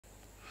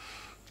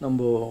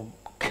நம்ம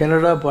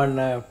கனடா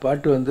பாடின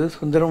பாட்டு வந்து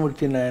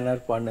சுந்தரமூர்த்தி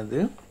நாயனார் பாடினது.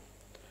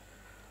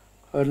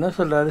 அவர் என்ன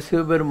சொல்கிறாரு,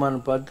 சிவபெருமான்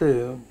பார்த்து,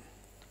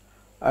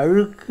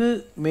 அழுக்கு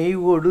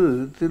மெய்வோடு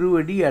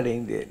திருவடி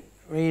அடைந்தேன்.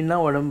 மெய்னா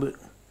உடம்பு.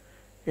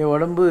 என்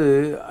உடம்பு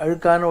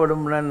அழுக்கான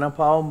உடம்புனா என்ன,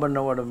 பாவம்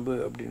பண்ண உடம்பு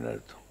அப்படின்னு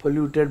அர்த்தம்.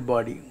 பொல்யூட்டட்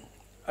பாடி.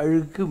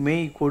 அழுக்கு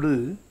மெய் கொடு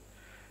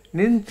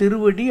நின்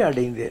திருவடி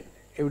அடைந்தேன்.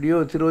 எப்படியோ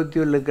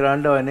திருவத்தியூரில் இருக்கிற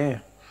ஆண்டவனே,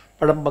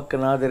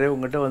 படம்பக்கநாதரே,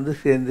 உங்கள்கிட்ட வந்து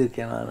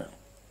சேர்ந்துருக்கேன். நான்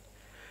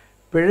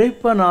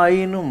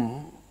பிழைப்பனாயினும்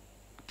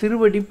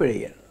திருவடி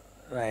பிழையன்.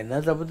 நான் என்ன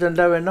தப்பு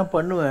தண்டா வேணால்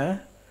பண்ணுவேன்,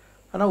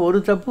 ஆனால் ஒரு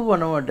தப்பு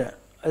பண்ண மாட்டேன்.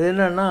 அது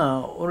என்னன்னா,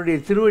 உன்னுடைய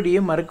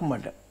திருவடியை மறக்க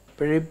மாட்டேன்.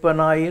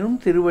 பிழைப்பனாயினும்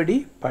திருவடி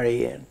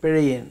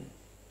பிழையேன்.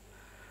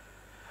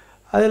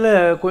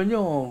 அதில்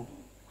கொஞ்சம்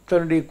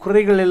தன்னுடைய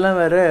குறைகள்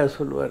எல்லாம் வேற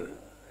சொல்லுவார்.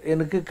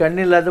 எனக்கு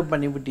கண்ணில்லாத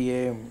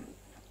பண்ணிவிட்டியே,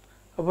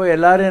 அப்போ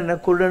எல்லோரும் என்ன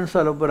குருடன்னு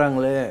சொல்ல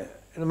போகிறாங்களே,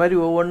 இந்த மாதிரி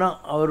ஒவ்வொன்றா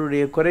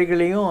அவருடைய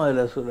குறைகளையும்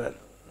அதில் சொல்கிறார்.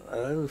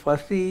 அதாவது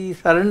ஃபஸ்ட்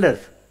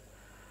சரண்டர்ஸ்,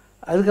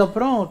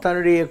 அதுக்கப்புறம்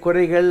தன்னுடைய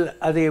குறைகள்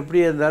அதை எப்படி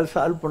இருந்தாலும்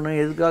சால்வ் பண்ணும்,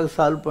 எதுக்காக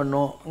சால்வ்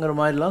பண்ணுங்கிற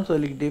மாதிரிலாம்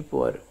சொல்லிக்கிட்டே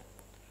போவார்.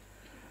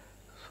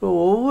 ஸோ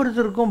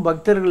ஒவ்வொருத்தருக்கும்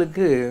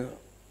பக்தர்களுக்கு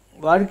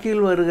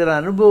வாழ்க்கையில் வருகிற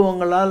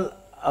அனுபவங்களால்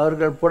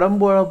அவர்கள்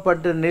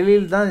புடம்போடப்பட்ட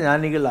நிலையில் தான்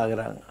ஞானிகள்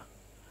ஆகிறாங்க.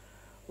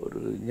 ஒரு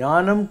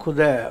ஞானம்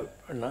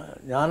அப்படின்னா,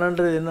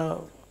 ஞானன்றது என்ன,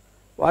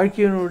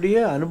 வாழ்க்கையினுடைய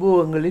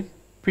அனுபவங்களின்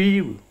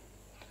பிழிவு.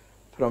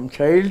 ஃப்ரம்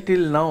சைல்ட்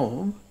டில் நவ்,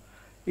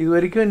 இது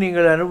வரைக்கும்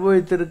நீங்கள்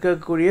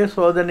அனுபவித்திருக்கக்கூடிய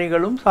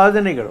சோதனைகளும்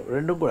சாதனைகளும்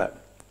ரெண்டும் கூட,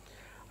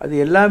 அது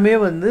எல்லாமே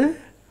வந்து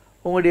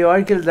உங்களுடைய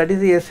வாழ்க்கையில், that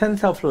is the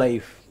essence of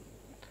life.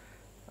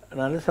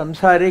 அதனால்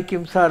சம்சாரே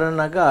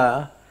கிம்சாரன்னாக்கா,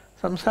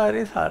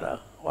 சம்சாரே சாரா,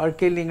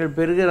 வாழ்க்கையில் நீங்கள்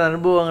பெறுகிற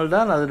அனுபவங்கள்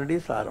தான் அதனுடைய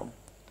சாரம்.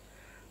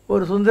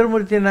 ஒரு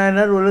சுந்தரமூர்த்தி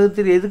நாயனார்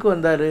உலகத்தில் எதுக்கு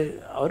வந்தார்?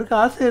 அவருக்கு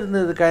ஆசை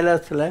இருந்தது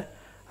கைலாசத்தில்,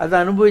 அதை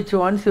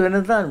அனுபவிச்சுவான்னு சிவனை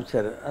தான்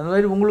அனுப்பிச்சார். அந்த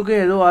மாதிரி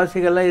உங்களுக்கும் ஏதோ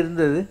ஆசைகள்லாம்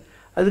இருந்தது,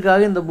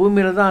 அதுக்காக இந்த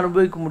பூமியில் தான்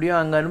அனுபவிக்க முடியும்,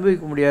 அங்கே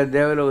அனுபவிக்க முடியாது,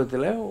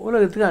 தேவலோகத்தில்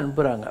உலகத்துக்கு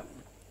அனுப்புகிறாங்க.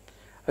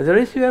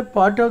 Otherwise you are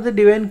part of the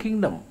divine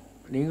kingdom.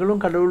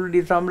 நீங்களும்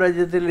கடவுளுடைய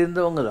சாம்ராஜ்யத்தில்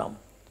இருந்தவங்க தான்.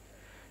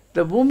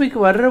 இந்த பூமிக்கு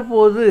வர்ற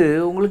போது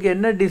உங்களுக்கு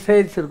என்ன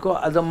டிசைர்ஸ் இருக்கோ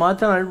அதை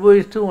மாத்திரம்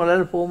அனுபவிச்சுட்டு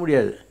உங்களால் போக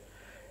முடியாது.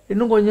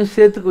 இன்னும் கொஞ்சம்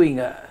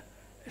சேர்த்துக்குவீங்க,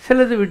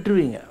 சிலது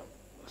விட்டுருவீங்க.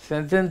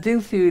 certain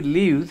things you will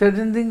leave,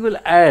 certain things will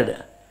add.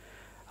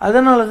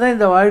 அதனால தான்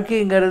இந்த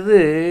வாழ்க்கைங்கிறது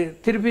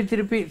திருப்பி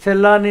திருப்பி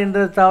செல்லான்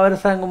என்ற தாவர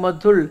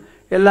சங்கமத்துள்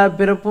எல்லா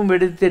பிறப்பும்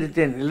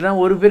எடுத்தெடுத்தேன். இல்லைனா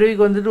ஒரு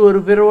பிறவிக்கு வந்துட்டு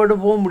ஒரு பிறவோடு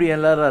போக முடியும்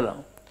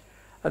எல்லாராலும்.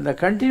 அந்த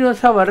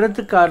கண்டினியூஸாக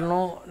வர்றதுக்கு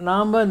காரணம்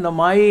நாம் இந்த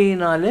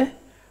மாயினாலே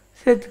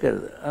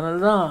சேர்த்துக்கிறது. அதனால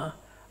தான்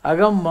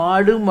அகம்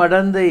மாடு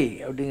மடந்தை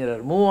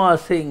அப்படிங்கிறார்,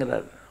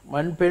 மூவாசைங்கிறார்.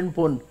 மண் பெண்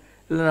பொன்,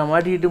 இல்லை நான்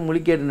மாட்டிக்கிட்டு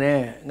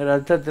முழிக்கிறேனேங்கிற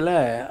அர்த்தத்தில்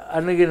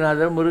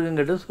அருணகிரிநாதர்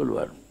முருகன்கிட்ட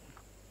சொல்லுவார்.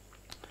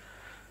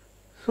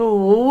 ஸோ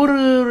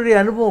ஒவ்வொருடைய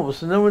அனுபவம்,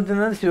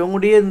 சுந்தரமூர்த்தினார்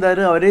சிவனுடைய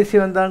இருந்தார், அவரே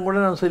சிவன் தான் கூட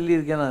நான்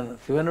சொல்லியிருக்கேன். நான்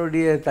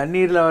சிவனுடைய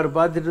தண்ணீரில் அவர்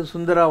பார்த்துட்டு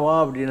சுந்தரா வா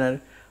அப்படின்னாரு.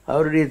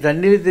 அவருடைய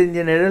தண்ணீர்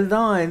தெரிஞ்ச நிழல்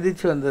தான்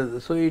எந்திரிச்சு வந்தது.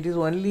 So it is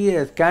only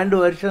a scanned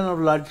version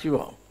of Lord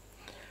Siva.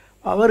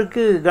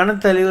 அவருக்கு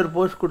கணத்தலைவர்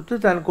போஸ்ட் கொடுத்து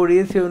தன்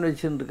கூடயே சிவன்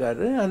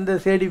வச்சுருக்காரு. அந்த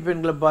சேடி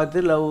பெண்களை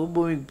பார்த்து லவ்,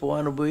 பூமிக்கு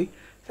போவான்னு போய்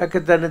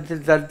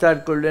சக்கத்தனத்தில்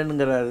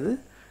தடுத்தாட்கொள்ளுங்கிறாரு.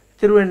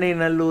 திருவெண்ணை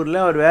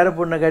நல்லூரில் அவர் வேறு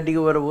பொண்ணை கட்டிக்க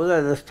வரும்போது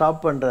அதை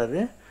ஸ்டாப்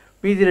பண்ணுறாரு.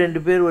 மீதி 2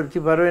 பேர், ஒருத்தி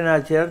பறவை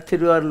நாச்சியார்,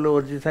 திருவாரூரில்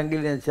ஒருத்தி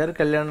சங்கிலி நாச்சியார்,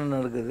 கல்யாணம்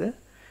நடக்குது.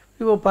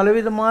 இப்போ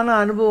பலவிதமான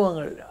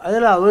அனுபவங்கள்.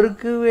 அதில்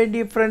அவருக்கு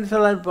வேண்டிய ஃப்ரெண்ட்ஸ்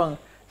எல்லாம் இருப்பாங்க.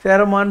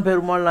 சேரமான்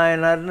பெருமாள்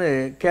நாயனார்னு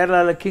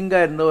கேரளாவில்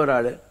கிங்காக இருந்த ஒரு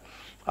ஆள்,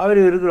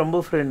 அவர் இவருக்கு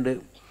ரொம்ப ஃப்ரெண்டு.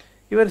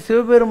 இவர்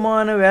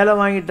சிவபெருமான வேலை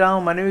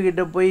வாங்கிட்டான், மனைவி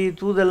கிட்டே போய்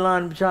தூதெல்லாம்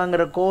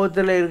அனுப்பிச்சாங்கிற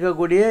கோவத்தில்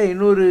இருக்கக்கூடிய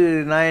இன்னொரு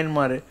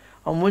நாயன்மார்.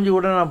 அவன் மூஞ்சி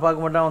கூட நான்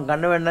பார்க்க மாட்டேன், அவன்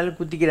கண்ணை வேணாலும்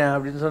குத்திக்கிறேன்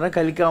அப்படின்னு சொன்னால்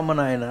கலிக்காம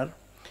நாயனார்.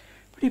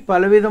 இப்படி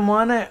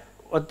பலவிதமான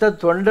ஒத்த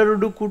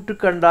தொண்டருடு கூட்டு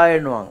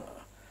கண்டாயின்னுவாங்க.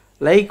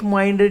 லைக்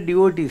மைண்டட்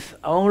டிவோட்டிஸ்,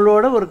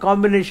 அவங்களோட ஒரு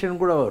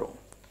காம்பினேஷன் கூட வரும்.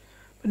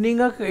 இப்போ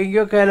நீங்கள்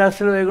எங்கேயோ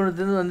கைலாசத்தில்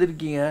வைகுண்டத்துலேருந்து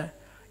வந்திருக்கீங்க,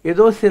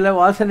 ஏதோ சில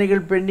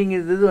வாசனைகள் பெண்டிங்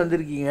இருந்தது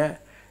வந்திருக்கீங்க.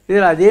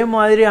 இதில் அதே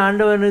மாதிரி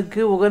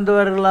ஆண்டவனுக்கு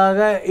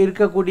உகந்தவர்களாக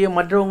இருக்கக்கூடிய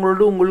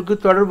மற்றவங்களோடு உங்களுக்கு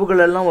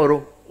தொடர்புகள் எல்லாம்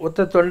வரும்.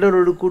 ஒத்த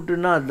தொண்டரோடு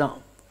கூட்டுன்னா அதுதான்.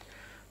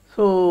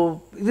 ஸோ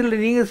இதில்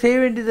நீங்கள் செய்ய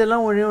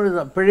வேண்டியதெல்லாம் ஒன்றே ஒன்று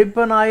தான்,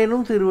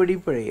 பிழைப்பனாயினும் திருவடி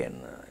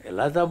பிழையன்.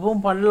 எல்லா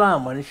தப்பும்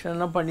பண்ணலாம்,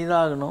 மனுஷன்னா பண்ணி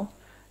தான் ஆகணும்.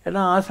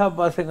 ஏன்னா ஆசா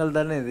பாசங்கள்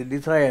தானே இது,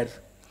 டிசையர்ஸ்.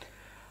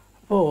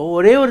 அப்போது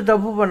ஒரே ஒரு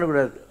தப்பு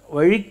பண்ணக்கூடாது,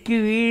 வழிக்கு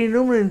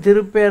வீணும்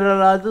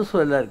திருப்பேரலாது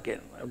சொல்ல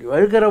இருக்கேன். அப்படி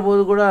வழுக்கிற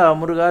போது கூட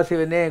முருகா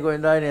சிவனே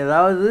கோவிந்தான்னு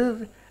ஏதாவது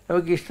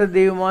நமக்கு இஷ்ட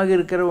தெய்வமாக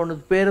இருக்கிற ஒன்று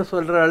பேரை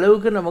சொல்கிற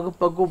அளவுக்கு நமக்கு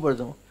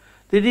பக்குவப்படுத்தும்.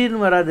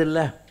 திடீர்னு வராது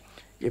இல்லை,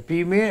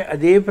 எப்பயுமே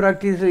அதே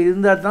ப்ராக்டிஸில்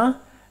இருந்தால் தான்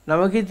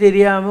நமக்கே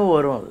தெரியாமல்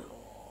வரும். அது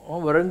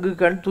உறங்கு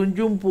கண்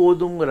துஞ்சும்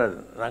போதுங்கிறாரு.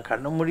 நான்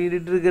கண்ணை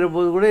மூடிட்டு இருக்கிற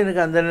போது கூட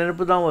எனக்கு அந்த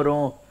நினைப்பு தான்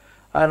வரும்.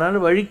 அதனால்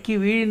வழிக்கு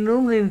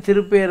வீணும் நீ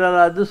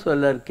திருப்பேரலாது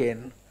சொல்ல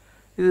இருக்கேன்.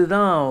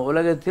 இதுதான்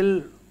உலகத்தில்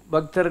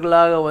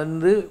பக்தர்களாக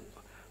வந்து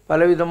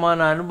பலவிதமான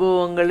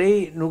அனுபவங்களை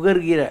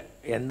நுகர்கிற,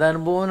 எந்த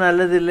அனுபவம்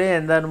நல்லதில்லை,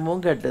 எந்த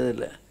அனுபவம்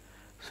கெட்டதில்லை.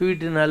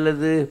 ஸ்வீட்டு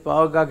நல்லது,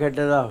 பாவக்காய்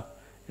கெட்டதா?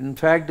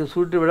 இன்ஃபேக்ட்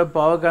ஸ்வீட்டை விட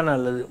பாவக்காய்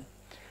நல்லது.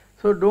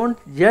 So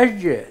don't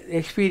judge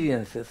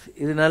experiences.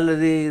 இது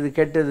நல்லது இது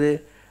கெட்டது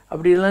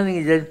அப்படிலாம்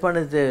நீங்கள் ஜட்ஜ் பண்ண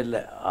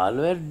தேவையில்லை.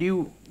 All were due.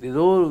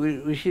 ஏதோ ஒரு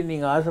விஷயம்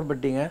நீங்கள்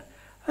ஆசைப்பட்டீங்க,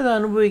 அதை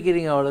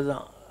அனுபவிக்கிறீங்க,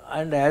 அவ்வளோதான்.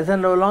 And as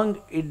and along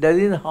it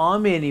doesn't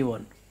harm any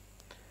one.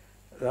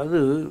 அதாவது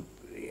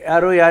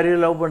யாரையோ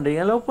லவ்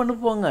பண்ணுறீங்க, லவ் பண்ணி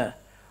போங்க.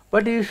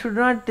 But you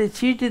should not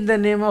seat in the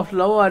name of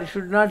love, R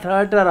should not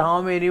hurt R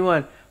harm any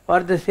one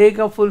for the sake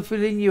of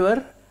fulfilling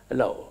your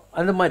love.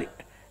 அந்த மாதிரி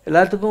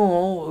எல்லாத்துக்கும்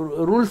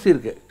rules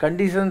இருக்குது,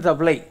 conditions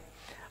apply.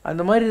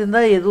 அந்த மாதிரி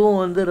இருந்தால்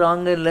எதுவும்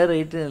ராங்கும் இல்லை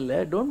ரைட்டும் இல்லை.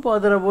 Don't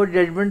father about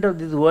judgement of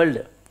this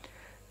world.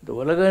 இந்த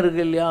உலகம்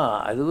இருக்குது இல்லையா,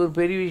 அது ஒரு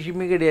பெரிய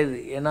விஷயமே கிடையாது.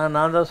 ஏன்னா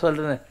நான் தான்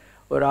சொல்கிறேன்,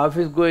 ஒரு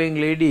ஆஃபீஸ் கோயிங்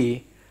லேடி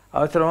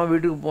அவசரமாக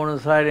வீட்டுக்கு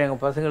போகணும் சார்,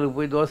 எங்கள் பசங்களுக்கு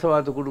போய் தோசை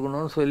வார்த்து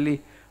கொடுக்கணும்னு சொல்லி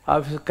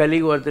ஆஃபீஸ்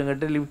கலீக்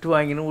ஒருத்தங்கிட்ட லிஃப்ட்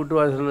வாங்கினு வீட்டு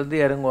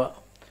வாசல் இறங்குவா.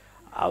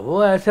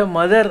 அவள் ஆஸ் எ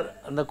மதர்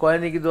அந்த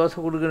குழந்தைக்கு தோசை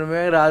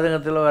கொடுக்கணுமே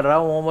ஆதங்கத்தில் வரா,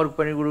 ஹோம்ஒர்க்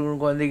பண்ணி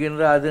கொடுக்கணும்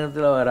குழந்தைக்குன்ற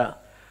ஆதங்கத்தில் வரா.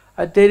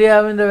 அது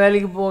தெரியாமல் இந்த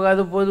வேலைக்கு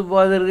போகாத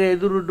போது இருக்க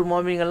எதிர் விட்டு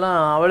மாமிங்கெல்லாம்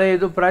அவளை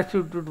ஏதோ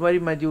ப்ராஸ்டியூட் மாதிரி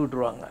மாற்றி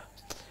விட்ருவாங்க.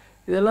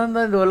 இதெல்லாம்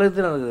தான் இந்த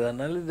உலகத்தில் நடக்குது.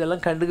 அதனால்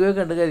இதெல்லாம்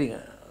கண்டுக்காதீங்க.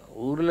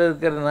 ஊரில்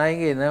இருக்கிற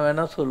நாய்ங்க என்ன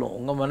வேணால் சொல்லும்,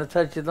 உங்கள்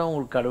மனசாட்சி தான்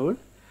உங்களுக்கு கடவுள்.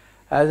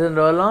 As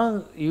and along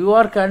you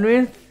are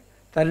convince,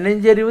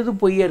 தன்னெஞ்சறிவது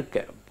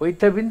பொய்யற்க,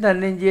 பொய்த்தபின்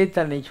தன்னெஞ்சியை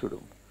தன்னை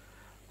சுடும்.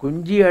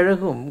 குஞ்சி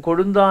அழகும்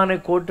கொடுந்தானை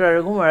கோட்டு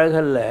அழகும்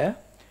அழகல்ல,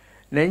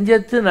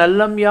 நெஞ்சத்து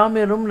நல்லம் யாம்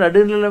எனும்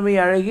நடுநிலைமை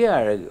அழகே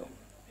அழகு.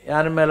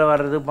 யார் மேலே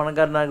வர்றது,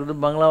 பணக்காரனாக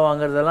இருக்கிறது, பங்களா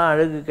வாங்குறதெல்லாம்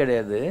அழகு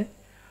கிடையாது.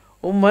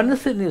 உன்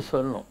மனசு நீ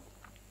சொல்லணும்,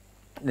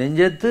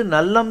 நெஞ்சத்து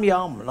நல்லம்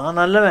யாம், நான்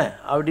நல்லவன்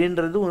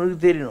அப்படின்றது உனக்கு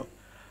தெரியணும்.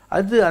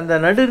 அது அந்த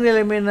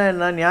நடுநிலைமைன்னா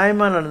என்ன,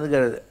 நியாயமாக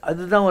நடந்துக்கிறது.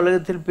 அதுதான்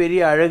உலகத்தில்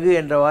பெரிய அழகு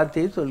என்ற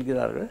வார்த்தையை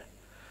சொல்கிறார்கள்.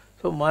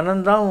 ஸோ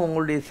மனம்தான்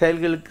உங்களுடைய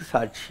செயல்களுக்கு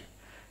சாட்சி.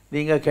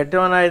 நீங்கள்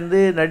கெட்டவனாக இருந்து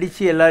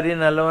நடித்து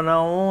எல்லாரையும்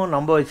நல்லவனாகவும்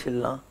நம்ப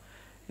வச்சிடலாம்.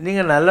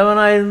 நீங்கள்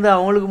நல்லவனாக இருந்து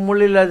அவங்களுக்கு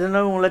மூளை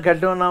இல்லாதுன்னா உங்களை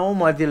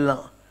கெட்டவனாகவும்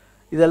மாற்றிடலாம்.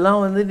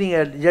 இதெல்லாம்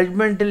நீங்கள்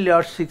ஜட்மெண்டல்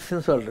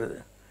யார்ட்ஸ்டிக்ஸ்ன்னு சொல்கிறது.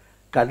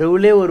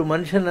 கடவுளே ஒரு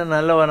மனுஷனை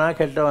நல்லவனா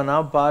கெட்டவனா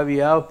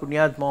பாவியா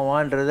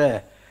புண்ணியாத்மாவான்றதை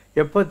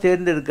எப்போ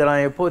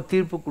தேர்ந்தெடுக்கிறான், எப்போ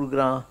தீர்ப்பு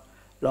கொடுக்குறான்?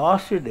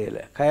 லாஸ்ட்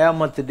டேயில்,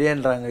 கயாமத்து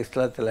டேன்றாங்க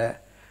இஸ்லாத்தில்.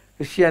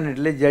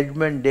 கிறிஸ்டியானிட்டியில்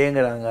ஜட்மெண்ட்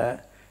டேங்கிறாங்க.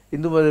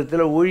 இந்து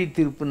மதத்தில் ஒழி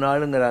தீர்ப்பு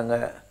நாளுங்கிறாங்க.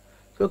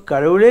 ஸோ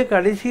கடவுளே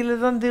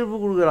கடைசியில் தான் தீர்ப்பு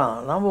கொடுக்குறான்.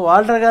 நம்ம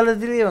வாழ்கிற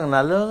காலத்துலேயே இவங்க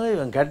நல்லவங்க,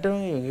 இவங்க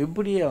கெட்டவங்க, இவங்க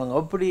இப்படி அவங்க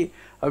அப்படி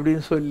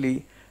அப்படின்னு சொல்லி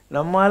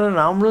நம்மளால்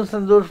நாமளும்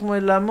சந்தோஷமும்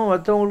இல்லாமல்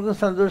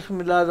மற்றவங்களுக்கும் சந்தோஷம்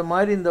இல்லாத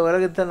மாதிரி இந்த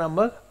உலகத்தை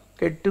நம்ம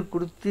கெட்டு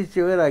கொடுத்து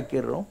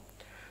சிவராக்கிடுறோம்.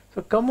 So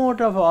come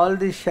out of all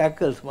the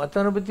shekels.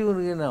 மற்றவனை பற்றி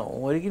உனக்கு என்ன,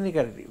 உன் வரைக்கும் நீ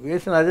கரெக்ட்.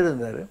 வேசநாதர்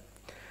இருந்தார்,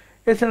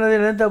 வேசநாதர்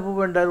என்ன தப்பு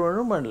பண்ணிட்டார்,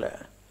 ஒன்றும் பண்ணல.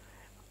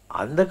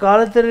 அந்த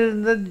காலத்தில்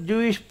இருந்த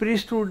ஜூயிஷ்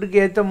ப்ரீஸ்ட்ஹுட்டுக்கு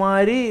ஏற்ற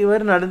மாதிரி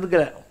இவர்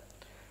நடந்துக்கல,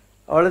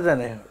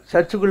 அவ்வளோதானே.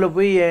 சர்ச்சுக்குள்ளே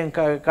போய் என்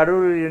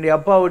கடவுளுடைய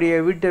அப்பாவுடைய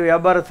வீட்டை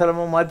வியாபார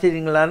ஸ்தலமாக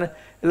மாற்றிடுங்களான்னு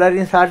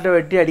எல்லாரையும் சாட்டை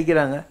வெட்டி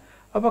அடிக்கிறாங்க.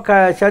 அப்போ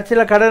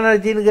சர்ச்சில் கடை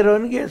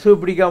நடத்தினுக்கிறவனுக்கு இயேசுவை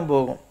பிடிக்காமல்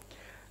போகும்.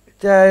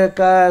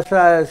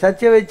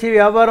 சர்ச்சை வச்சு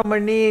வியாபாரம்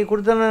பண்ணி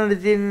கொடுத்தன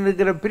நடத்தின்னு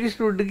இருக்கிற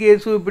ப்ரீஸ்ட்ஹுட்டுக்கு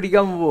இயேசுவை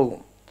பிடிக்காமல்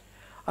போகும்.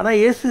 ஆனால்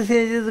இயேசு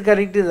செஞ்சது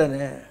கரெக்டு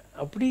தானே.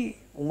 அப்படி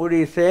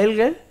உங்களுடைய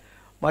செயல்கள்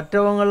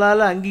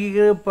மற்றவங்களால்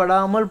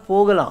அங்கீகரிக்கப்படாமல்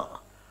போகலாம்.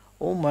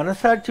 உன்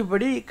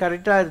மனசாட்சிப்படி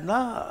கரெக்டாக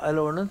இருந்தால்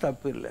அதில் ஒன்றும்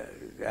தப்பு இல்லை.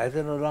 as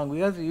an wrong,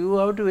 because you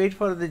have to wait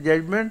for the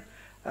judgment,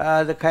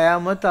 the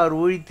Qayamat R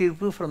ஊழி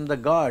தீர்ப்பு ஃப்ரம் த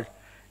காட்.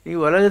 நீ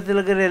உலகத்தில்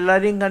இருக்கிற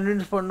எல்லாரையும்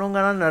கன்வின்ஸ்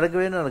பண்ணுங்கன்னா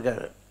நடக்கவே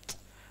நடக்காது.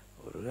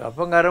 ஒரு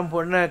அப்பங்காரன்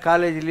பொண்ணை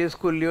காலேஜ்லேயோ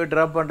ஸ்கூல்லையோ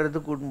ட்ராப்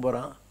பண்ணுறதுக்கு கூட்டின்னு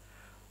போகிறான்.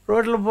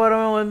 ரோட்டில்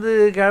போகிறவன்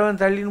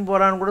கிழவன் தள்ளின்னு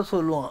போகிறான்னு கூட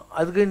சொல்லுவான்.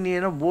 அதுக்கு நீ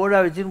என்ன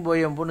போர்டாக வச்சுன்னு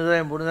போய் என்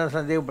பொண்ணு தான்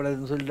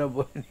சந்தேகப்படாதுன்னு சொல்லிட்டா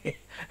போய் நீ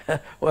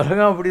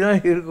உலகம் அப்படி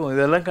தான் இருக்கும்.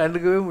 இதெல்லாம்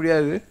கண்டுக்கவே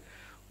முடியாது.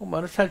 உங்கள்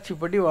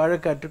மனசாட்சிப்படி வாழ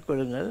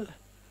கற்றுக்கொள்ளுங்கள்.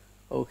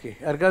 ஓகே,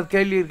 யாருக்காவது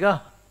கேள்வி இருக்கா?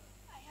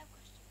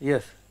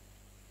 S.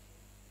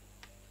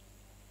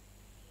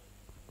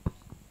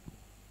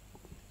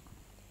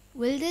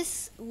 Will this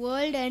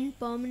world end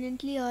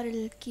permanently or it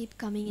will keep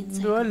coming in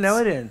cycles? The world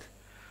never ends.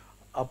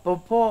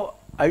 அப்பப்போ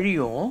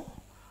அழியும்,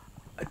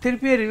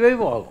 திருப்பியே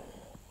ரிவைவ் ஆகும்.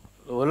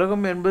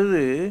 உலகம்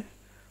என்பது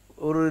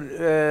ஒரு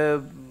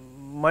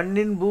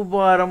மண்ணின்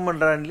பூபாரம்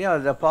பண்ணுறான் இல்லையா,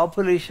 the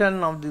population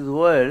of this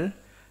world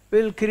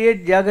will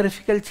create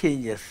geographical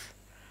changes.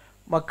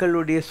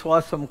 மக்களுடைய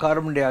சுவாசம்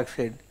கார்பன் டை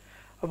ஆக்சைடு.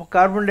 அப்போ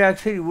கார்பன் டை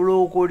ஆக்சைடு இவ்வளோ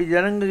கோடி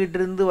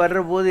ஜனங்ககிட்டேருந்து வர்ற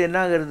போது என்ன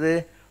ஆகிறது,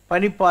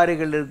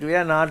 பனிப்பாறைகள் இருக்கு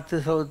இல்லையா, நார்த்து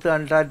சவுத்து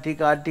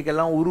அண்டார்டிக்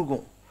ஆர்டிக்கெல்லாம்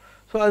உருகும்.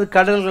 ஸோ அது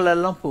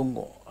கடல்களெல்லாம்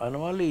பொங்கும்.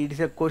 அதனால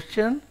it's a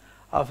question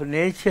of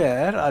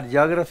nature R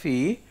geography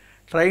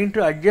trying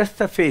to adjust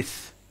the face.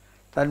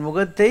 தன்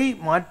முகத்தை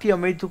மாற்றி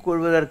அமைத்து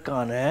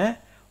கொள்வதற்கான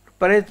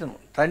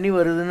பிரயத்தனம். தண்ணி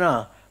வருதுன்னா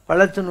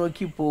பள்ளத்தை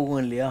நோக்கி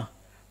போகும் இல்லையா,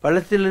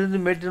 பள்ளத்திலிருந்து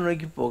மேட்டு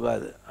நோக்கி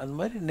போகாது. அந்த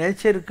மாதிரி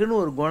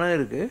நேச்சருக்குன்னு ஒரு குணம்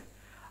இருக்குது.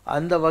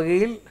 அந்த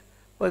வகையில்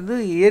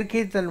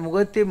இயற்கை தன்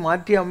முகத்தை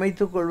மாற்றி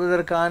அமைத்து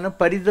கொள்வதற்கான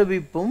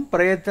பரிதவிப்பும்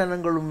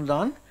பிரயத்தனங்களும்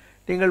தான்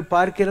நீங்கள்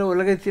பார்க்கிற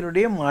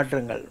உலகத்தினுடைய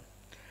மாற்றங்கள்.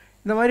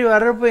 இந்த மாதிரி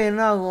வர்றப்போ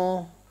என்ன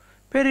ஆகும்,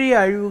 பெரிய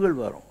அழிவுகள்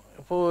வரும்.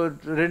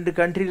 இப்போது 2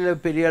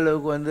 கண்ட்ரியில் பெரிய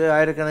அளவுக்கு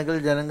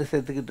ஆயிரக்கணக்கில் ஜனங்க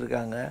செத்துக்கிட்டு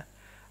இருக்காங்க.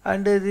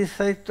 and these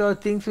such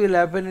things will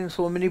happen in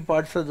so many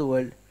parts of the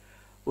world.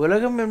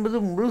 உலகம் என்பது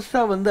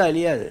முழுசாக வந்து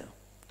அழியாது.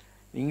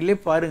 நீங்களே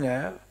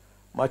பாருங்கள்,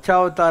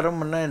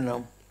 மச்சாவதாரம்னா என்ன?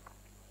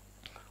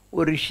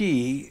 ஒரு ரிஷி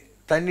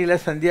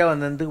தண்ணியில்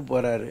சந்தியாவந்தனத்துக்கு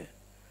போகிறாரு.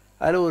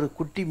 அதில் ஒரு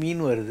குட்டி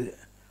மீன் வருது.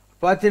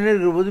 பார்த்துனே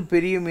இருக்கிறபோது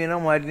பெரிய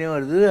மீனாக மாற்றினே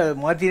வருது. அது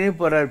மாற்றினே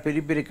போகிறார்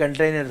பெரிய பெரிய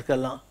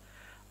கண்டெய்னர்ஸ்க்கெல்லாம்.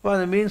 அப்போ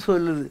அந்த மீன்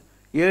சொல்லுது,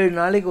 7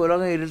 நாளைக்கு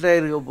உலகம் இருட்டாக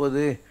இருக்க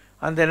போகுது.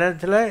 அந்த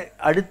நேரத்தில்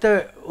அடுத்த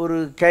ஒரு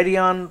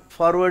கேரியான்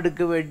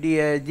ஃபார்வேர்டுக்கு வேண்டிய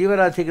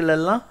ஜீவராசிகள்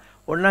எல்லாம்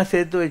ஒன்றா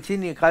சேர்த்து வச்சு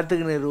நீ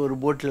காத்துக்கினு ஒரு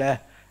போட்டில்,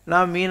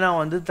 நான்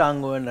மீனாக வந்து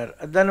தாங்குவேன்னார்.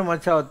 அதுதானே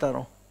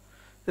மச்சாவதாரம்.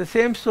 The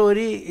same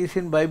story is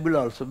in Bible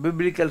also.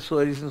 Biblical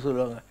ஸ்டோரிஸ்ன்னு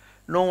சொல்லுவாங்க,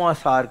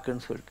 நோவாஸ்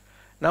ஆர்க்குன்னு சொல்லிட்டு.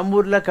 நம்ம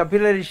ஊரில்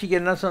கபில ரிஷிக்கு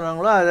என்ன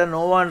சொன்னாங்களோ அதை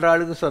நோவான்ற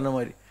ஆளுக்கு சொன்ன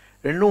மாதிரி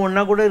ரெண்டும்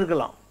ஒன்றா கூட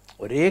இருக்கலாம்.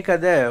 ஒரே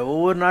கதை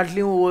ஒவ்வொரு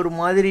நாட்டிலையும் ஒவ்வொரு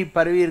மாதிரி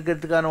பரவி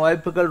இருக்கிறதுக்கான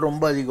வாய்ப்புகள்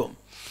ரொம்ப அதிகம்.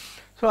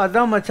 ஸோ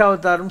அதுதான்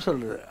மச்சாவதாரம்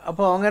சொல்கிறது.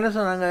 அப்போ அவங்க என்ன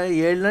சொன்னாங்க,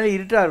 7 நாள்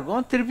இருட்டாக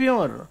இருக்கும், திருப்பியும்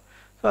வரணும்.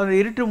 ஸோ அந்த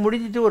இருட்டு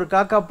முடிஞ்சிட்டு ஒரு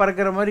காக்கா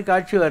பறக்கிற மாதிரி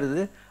காட்சி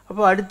வருது.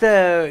 அப்போ அடுத்த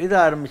இது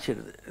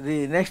ஆரம்பிச்சிடுது. The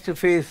next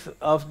phase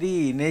of the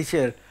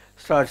nature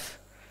starts.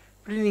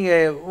 இப்படி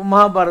நீங்கள்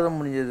மகாபாரதம்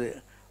முடிஞ்சது.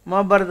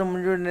 மகாபாரதம்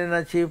முடிஞ்ச உடனே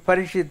என்னாச்சு,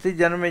 பரீட்சித்து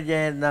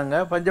ஜனமேஜயம் இருந்தாங்க.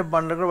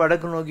 பஞ்சபாண்டவர்கள்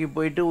வடக்கு நோக்கி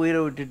போயிட்டு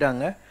உயிரை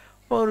விட்டுட்டாங்க.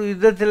 இப்போ ஒரு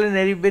யுத்தத்தில்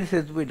நிறைய பேர்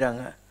செத்து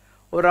போயிட்டாங்க.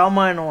 ஒரு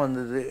ராமாயணம்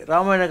வந்தது.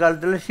 ராமாயண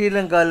காலத்தில்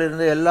ஸ்ரீலங்காவில்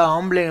இருந்த எல்லா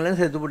ஆம்பளைங்களும்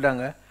செத்து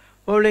போயிட்டாங்க.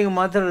 பொம்பளைங்க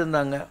மாத்திரம்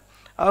இருந்தாங்க.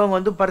 அவங்க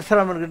வந்து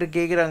பரசுராமர்கிட்ட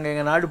கேட்குறாங்க,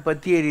 எங்கள் நாடு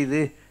பற்றி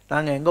எரியுது,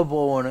 நாங்கள் எங்கே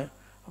போவோன்னு.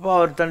 அப்போ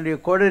அவர் தன்னுடைய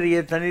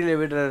கோடரியை தண்ணியில்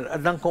விடுறாரு.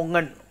 அதுதான்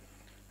கொங்கன்,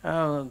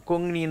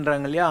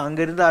 கொங்கினின்றாங்க இல்லையா.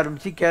 அங்கேருந்து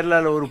ஆரம்பித்து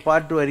கேரளாவில் ஒரு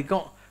பாட்டு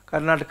வரைக்கும்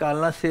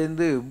கர்நாடகாலாம்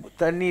சேர்ந்து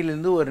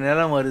தண்ணியிலேருந்து ஒரு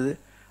நிலம் வருது.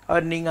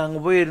 அவர் நீங்கள்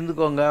அங்கே போய்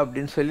இருந்துக்கோங்க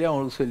அப்படின்னு சொல்லி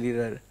அவங்களுக்கு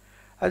சொல்லிடுறாரு.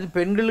 அது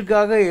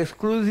பெண்களுக்காக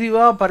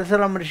எக்ஸ்க்ளூசிவாக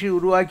பரசுராம ரிஷி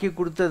உருவாக்கி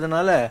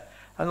கொடுத்ததுனால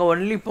அங்கே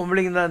ஒன்லி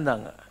பொம்பளைங்க தான்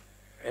இருந்தாங்க.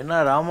 ஏன்னா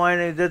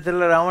ராமாயண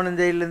யுத்தத்தில் ராவணன்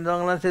ஜெயிலில்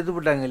இருந்தவங்களாம் செத்து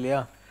போட்டாங்க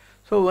இல்லையா.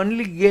 So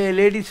only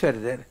ladies where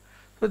there.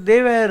 So they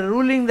where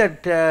ruling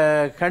that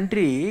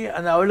country.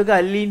 அந்த அவளுக்கு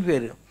அல்லின்னு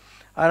பேர்.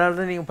 அதனால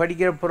தான் நீங்கள்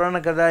படிக்கிற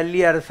புராண கதை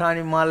அல்லி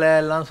அரசாணி மாலை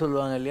எல்லாம்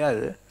சொல்லுவாங்க இல்லையா.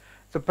 அது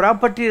ஸோ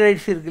ப்ராப்பர்ட்டி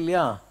ரைட்ஸ் இருக்கு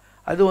இல்லையா,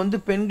 அது வந்து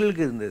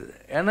பெண்களுக்கு இருந்தது.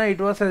 ஏன்னா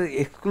it was a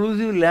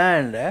exclusive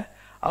land,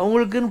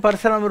 அவங்களுக்குன்னு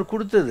பரசுராமர்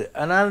கொடுத்தது.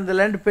 அதனால் இந்த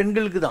லேண்டு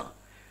பெண்களுக்கு தான்.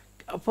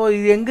 அப்போது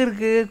இது எங்கே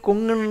இருக்குது,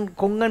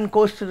 கொங்கன்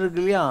கோஸ்ட் இருக்கு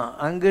இல்லையா,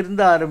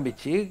 அங்கேருந்து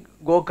ஆரம்பித்து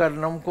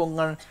கோகர்ணம்,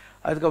 கொங்கன்,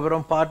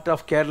 அதுக்கப்புறம் part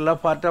of Kerala,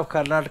 part of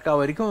Karnataka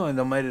வரைக்கும்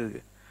இந்த மாதிரி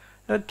இருக்குது.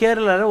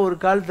 கேரளாவில் ஒரு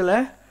காலத்தில்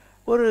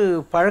ஒரு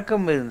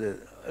பழக்கம் இருந்தது,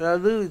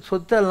 அதாவது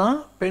சொத்தெல்லாம்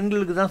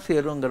பெண்களுக்கு தான்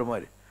சேருங்கிற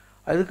மாதிரி.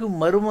 அதுக்கு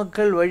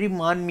மருமக்கள் வழி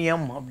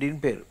மான்மியம் அப்படின்னு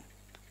பேர்.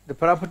 இந்த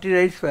ப்ராப்பர்ட்டி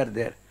ரைட்ஸ் வேர்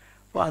தேர்.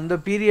 இப்போ அந்த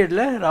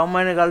பீரியடில்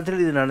ராமாயண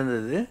காலத்தில் இது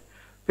நடந்தது.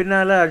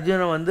 பின்னால்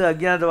அர்ஜுனன் வந்து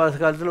அஜ்ஞாதவாச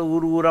காலத்தில்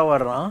ஊராக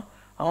வர்றான்.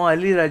 அவன்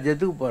அல்லி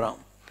ராஜ்யத்துக்கு போகிறான்.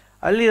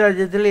 அல்லி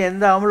ராஜ்யத்தில்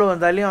எந்த ஆம்பளை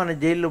வந்தாலையும் அவனை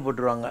ஜெயிலில்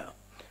போட்டுருவாங்க.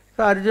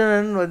 ஸோ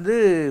அர்ஜுனன் வந்து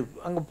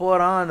அங்கே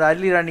போகிறான். அந்த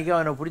அல்லி ராணிக்கு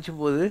அவனை பிடிச்சி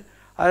போகுது.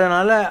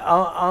 அதனால்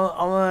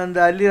அவன் அந்த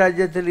அல்லி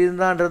ராஜ்யத்தில்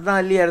இருந்தான்றது தான்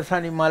அல்லி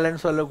அரசாணி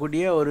மாலைன்னு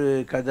சொல்லக்கூடிய ஒரு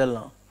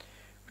கதைலாம்.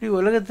 இப்படி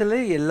உலகத்தில்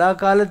எல்லா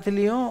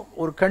காலத்துலேயும்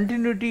ஒரு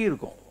கண்டினியூட்டி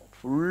இருக்கும்.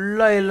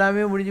 ஃபுல்லாக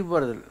எல்லாமே முடிஞ்சு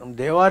போகிறது. நம்ம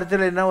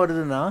தேவாரத்தில் என்ன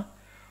வருதுன்னா,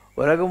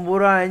 உலகம்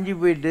பூரா அழிஞ்சு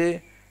போயிட்டு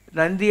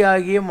நந்தி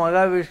ஆகிய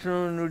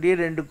மகாவிஷ்ணுனுடைய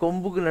 2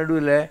 கொம்புக்கு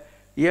நடுவில்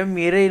எம்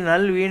இறை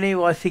நல் வீணை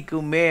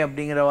வாசிக்குமே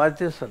அப்படிங்கிற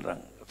வார்த்தையை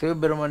சொல்கிறாங்க.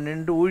 சிவபெருமான்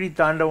நின்று ஊழி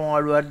தாண்டவம்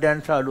ஆடுவார்,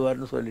 டான்ஸ்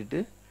ஆடுவார்னு சொல்லிட்டு.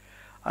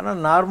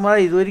 ஆனால்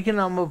நார்மலாக இது வரைக்கும்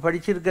நம்ம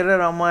படிச்சிருக்கிற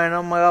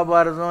ராமாயணம்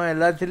மகாபாரதம்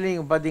எல்லாத்துலேயும்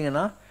நீங்கள்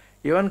பார்த்தீங்கன்னா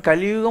இவன்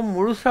கலியுகம்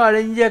முழுசாக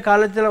அழிஞ்ச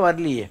காலத்தில்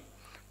வரலையே.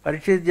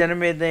 பரீட்சித்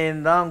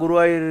ஜனமேஜயம் தான்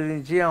குருவாயூர்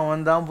இருந்துச்சு,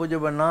 அவன் தான் பூஜை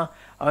பண்ணான்,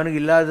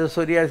 அவனுக்கு இல்லாத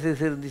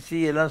சொரியாசிஸ் இருந்துச்சு,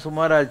 எல்லாம்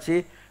சுமாராச்சு,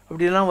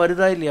 அப்படிலாம்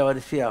வருதா இல்லையா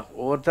வரிசையாக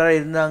ஒவ்வொருத்தராக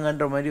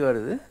இருந்தாங்கன்ற மாதிரி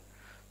வருது.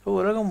 ஸோ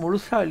உலகம்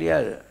முழுசாக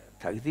அழியாது.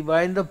 தகுதி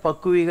வாய்ந்த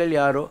பக்குவிகள்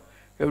யாரோ,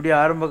 எப்படி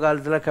ஆரம்ப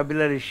காலத்தில்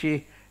கபில ரிஷி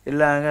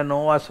இல்லைங்க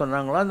நோவா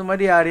சொன்னாங்களோ அந்த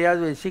மாதிரி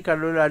யாரையாவது வச்சு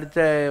கடவுள்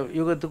அடுத்த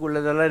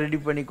யுகத்துக்குள்ளதெல்லாம் ரெடி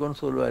பண்ணிக்கோன்னு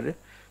சொல்லுவார்.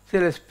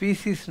 சில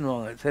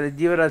ஸ்பீசிஸ்னுவாங்க, சில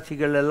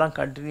ஜீவராசிகள் எல்லாம்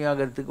கண்டினியூ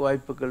ஆகிறதுக்கு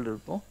வாய்ப்புகள்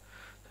இருக்கும்.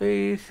 So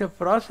it's a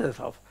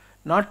process of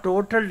not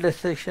total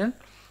destruction,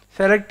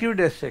 selective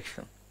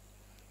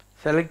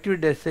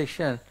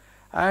destruction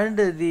and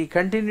the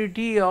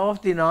continuity of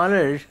the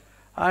knowledge.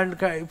 And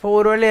இப்போ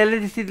ஒருவேளை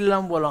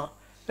எலக்ட்ரிசிட்டிலாம் போகலாம்.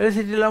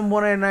 எலக்ட்ரிசிட்டிலாம்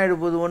போனால் என்ன ஆகிட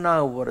போகுது, ஒன்றும்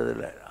ஆக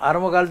போகிறதில்ல.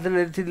 ஆரம்ப காலத்தில்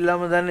எலக்ட்ரிசிட்டி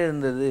இல்லாமல் தானே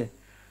இருந்தது.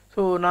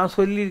 ஸோ நான்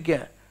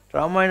சொல்லியிருக்கேன்,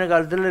 ராமாயண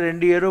காலத்தில்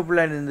 2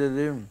 ஏரோப்ளான்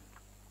இருந்தது.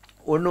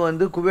 ஒன்று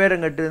வந்து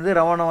குபேரங்கட்டிருந்து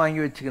ரவணம்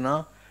வாங்கி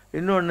வச்சுக்கணும்,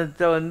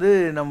 இன்னொன்றுத்த வந்து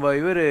நம்ம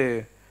இவர்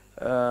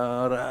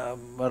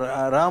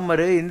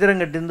ராமர்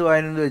இந்திரங்கட்டிருந்து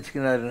வாங்கிட்டு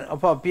வச்சுக்கினாரு.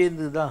 அப்போ அப்பயே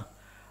இருந்தது தான்.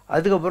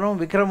 அதுக்கப்புறம்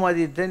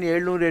விக்ரமாதித்தன்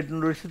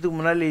 700-800 வருஷத்துக்கு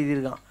முன்னால்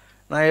எழுதியிருக்கான்,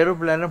 நான்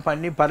ஏரோப்ளானை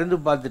பண்ணி பறந்து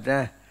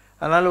பார்த்துட்டேன்,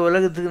 அதனால்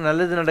உலகத்துக்கு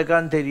நல்லது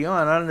நடக்கான்னு தெரியும்,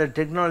 அதனால் இந்த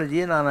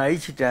டெக்னாலஜியை நான்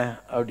அழிச்சிட்டேன்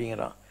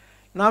அப்படிங்கிறான்.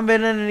 நாம்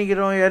என்ன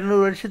நினைக்கிறோம்,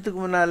 200 வருஷத்துக்கு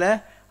முன்னால்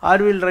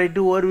ஆர்வீல்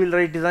ரைட்டு ஓர்வீல்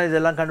ரைட்டு தான்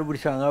இதெல்லாம்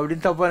கண்டுபிடிச்சாங்க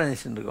அப்படின்னு தப்பாக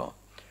நினச்சிட்டு இருக்கோம்.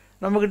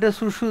 நம்மக்கிட்ட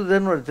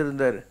சுஷ்ருதன் ஒருத்தர்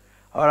இருந்தார்.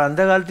 அவர்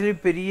அந்த காலத்துலேயே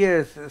பெரிய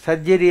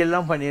சர்ஜரி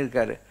எல்லாம்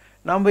பண்ணியிருக்காரு.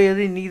 நம்ம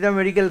எது இன்றைக்கி தான்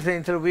மெடிக்கல்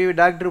சயின்ஸில் போய்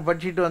டாக்டர்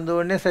படிச்சுட்டு வந்த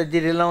உடனே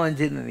சர்ஜரியெல்லாம்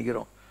வந்துச்சுன்னு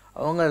நினைக்கிறோம்.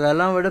 அவங்க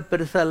அதெல்லாம் விட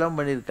பெருசாலாம்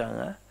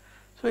பண்ணியிருக்காங்க.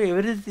 So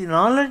every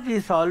knowledge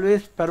is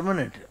always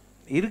permanent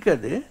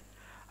இருக்குது.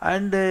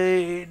 And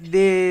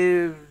they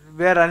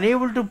where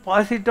unable to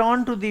pass it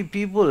on to the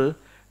people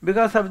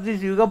because of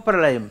this யுக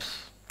பிரளயம்ஸ்.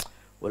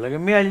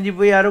 உலகமே அழிஞ்சு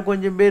போய் யாரோ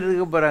கொஞ்சம் பேர்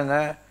இருக்க போகிறாங்க.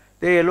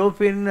 தே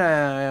எலோப் இன்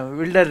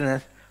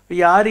வில்டர்னஸ்.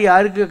 யார்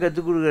யாருக்கு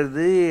கற்றுக்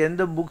கொடுக்கறது,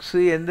 எந்த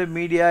புக்ஸு எந்த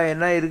மீடியா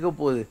என்ன இருக்க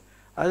போகுது.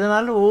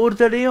 அதனால்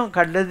ஒவ்வொருத்தரையும்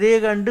கண்டதே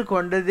கண்டு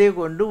கொண்டதே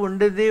கொண்டு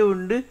உண்டதே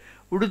உண்டு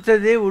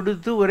உடுத்ததே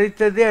உடுத்து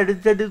உரைத்ததே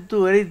அடுத்தடுத்து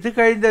உரைத்து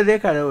கழிந்ததே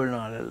கடவுள்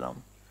நாளெல்லாம்.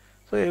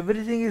 So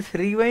every thing is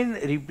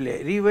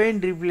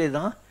rewind replay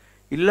தான்.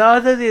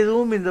 இல்லாதது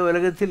எதுவும் இந்த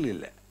உலகத்தில்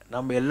இல்லை.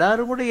 நம்ம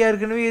எல்லோரும் கூட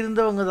ஏற்கனவே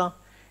இருந்தவங்க தான்.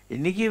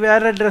 இன்றைக்கி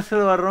வேறு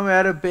ட்ரெஸ்ஸில் வர்றோம்,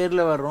 வேறு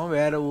பேரில் வர்றோம்,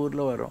 வேறு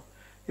ஊரில் வர்றோம்.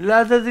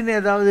 இல்லாததுன்னு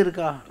ஏதாவது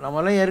இருக்கா?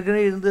 நம்மளாம்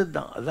ஏற்கனவே இருந்தது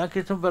தான். அதுதான்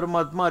கிருஷ்ண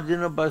பரமாத்மா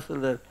அர்ஜுனப்பா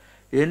சொல்கிறார்,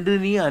 என்று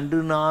நீ அன்று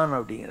நான்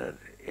அப்படிங்கிறார்.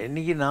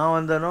 என்றைக்கு நான்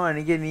வந்தனோ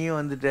அன்றைக்கே நீயும்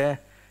வந்துட்ட.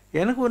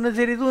 எனக்கு ஒன்று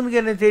தெரியுது உனக்கு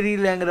என்ன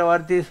தெரியலங்கிற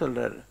வார்த்தையே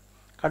சொல்கிறார்.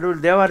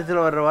 கடவுள்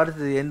தேவாரத்தில் வர்ற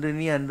வார்த்தை என்று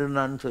நீ அன்று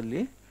நான்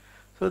சொல்லி.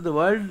 So the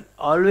world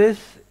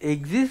always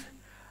exist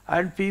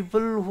and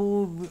people who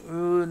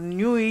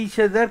new each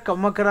other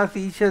come across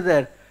each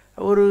other.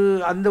 ஒரு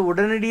அந்த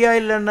உடனடியாக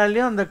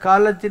இல்லைன்னாலையும் அந்த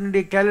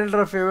காலத்தினுடைய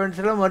கேலண்டர் ஆஃப்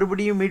எவெண்ட்ஸ்லாம்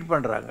மறுபடியும் மீட்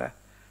பண்ணுறாங்க,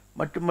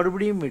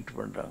 மறுபடியும் மீட்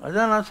பண்ணுறாங்க.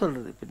 அதுதான் நான்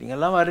சொல்கிறது. இப்போ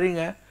நீங்கள்லாம்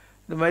வர்றீங்க,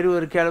 இந்த மாதிரி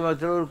ஒரு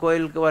கேளமத்தில் ஒரு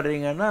கோயிலுக்கு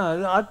வர்றீங்கன்னா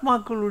அது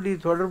ஆத்மாக்களுடைய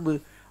தொடர்பு,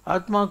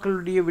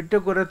 ஆத்மாக்களுடைய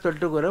விட்டக்குறை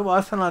தொட்டுக்குறை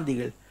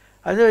வாசனாதிகள்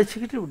அதை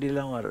வச்சுக்கிட்டு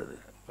இப்படிலாம் வர்றது.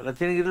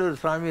 ரத்தினகிரியில் ஒரு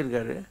சாமி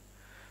இருக்கார்.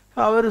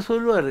 அவர்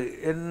சொல்லுவார்,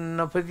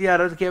 என்னை பற்றி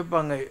யாராவது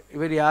கேட்பாங்க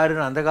இவர்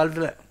யாருன்னு அந்த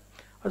காலத்தில்,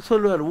 அது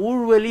சொல்லுவார்,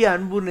 ஊழ்வலி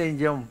அன்பு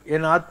நெஞ்சம்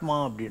என் ஆத்மா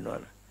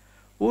அப்படின்வார்.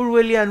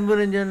 ஊழ்வலி அன்பு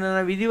நெஞ்சம்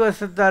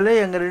விதிவசத்தாலே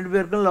எங்கள் 2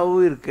 பேருக்கும் லவ்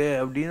இருக்குது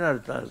அப்படின்னு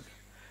அர்த்தம். இருக்குது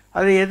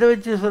அதை எதை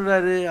வச்சு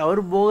சொல்கிறாரு?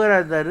 அவர் போகராக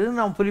இருந்தார்,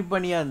 நான்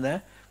புலிப்பணியாக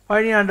இருந்தேன்.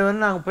 பழனி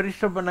ஆண்டவன் நாங்கள்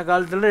பரிஷ்டை பண்ண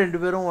காலத்தில் 2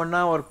 பேரும்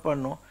ஒன்றா ஒர்க்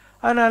பண்ணோம்.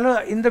 அதனால்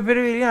இந்த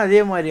பிறவிலையும் அதே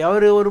மாதிரி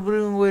அவர் ஒரு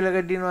முருகன் கோயிலை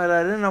கட்டின்னு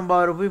வர்றாரு, நம்ம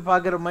அவரை போய்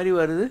பார்க்குற மாதிரி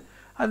வருது.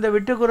 அந்த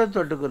விட்டுக்குறை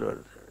தொட்டுக்குறை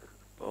வருது.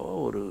 இப்போது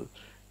ஒரு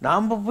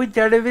நாம் போய்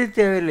தேடவே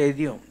தேவையில்லை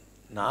எதையும்.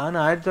 நான்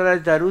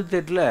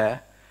 1968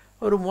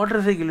 ஒரு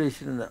மோட்டார் சைக்கிள்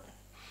வச்சுருந்தேன்.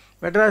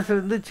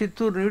 மெட்ராஸ்லேருந்து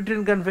சித்தூர்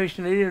நியூட்ரியன்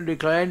கன்ஃபெக்ஷனரி என்னுடைய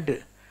கிளையண்ட்டு.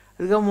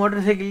 அதுக்காக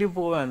மோட்டார் சைக்கிள்லேயும்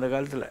போவேன் அந்த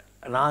காலத்தில்.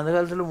 நான் அந்த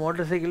காலத்தில்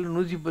மோட்டார் சைக்கிள்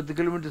 110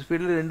 கிலோமீட்டர்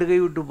ஸ்பீடில் 2 கை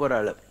விட்டு போகிற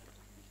ஆள்.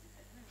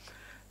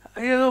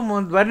 ஏதோ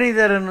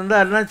பரணிதரன் வந்து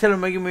அருணாச்சல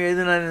மகிமை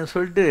எழுதுனான்னு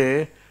சொல்லிட்டு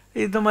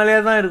இந்த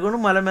மலையாக தான்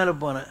இருக்கணும், மலை மேலே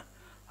போனேன்.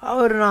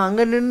 அவர் நான்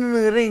அங்கே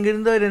நின்றுக்கிறேன்,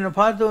 இங்கேருந்து அவர் என்னை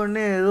பார்த்த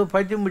உடனே ஏதோ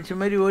பைத்தியம் முடிச்ச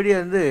மாதிரி ஓடி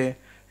வந்து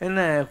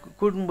என்னை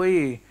கூட்டின்னு போய்,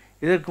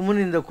 இதற்கு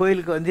முன் இந்த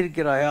கோயிலுக்கு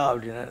வந்திருக்கிறாயா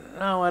அப்படின்னாரு.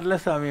 நான் வரல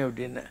சாமி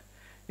அப்படின்னேன்.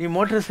 நீ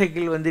மோட்டார்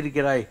சைக்கிள்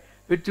வந்திருக்கிறாய்,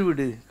 விட்டு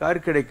விடு,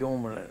 கார்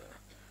கிடைக்கும்.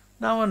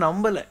 நான்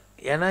நம்பலை.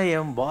 ஏன்னா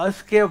என்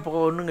பாஸ்க்கே அப்போ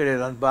ஒன்றும்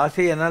கிடையாது. அந்த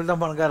பாஸே என்னால்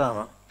தான்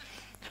பணக்காரன்.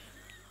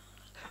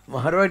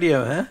 மார்வாடி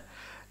அவன்.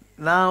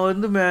 நான்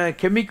வந்து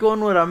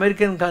கெமிக்கோன்னு ஒரு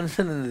அமெரிக்கன்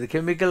கன்சர்ன் இருந்தது,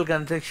 கெமிக்கல்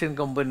கன்ஸ்ட்ரக்ஷன்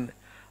கம்பெனி.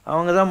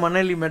 அவங்க தான்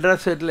மணலி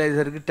மெட்ராஸ்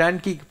ஃபெர்டிலைசருக்கு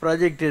டேன்கிக்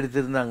ப்ராஜெக்ட்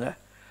எடுத்திருந்தாங்க.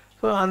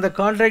 ஸோ அந்த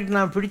கான்ட்ராக்ட்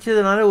நான்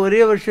பிடிச்சதுனால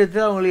ஒரே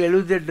வருஷத்தில் அவங்களுக்கு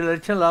 78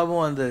 லட்சம்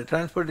லாபம் வந்தது,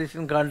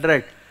 டிரான்ஸ்போர்ட்டேஷன்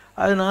கான்ட்ராக்ட்.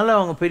 அதனால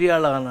அவங்க பெரிய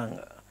ஆள் ஆனாங்க.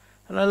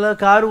 அதனால்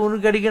கார்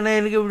ஒன்று கிடைக்கணும்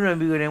எனக்கு எப்படி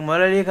நம்பிக்கை? எங்கள்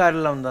முதலாளியே கார்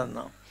இல்லாமல்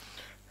தான்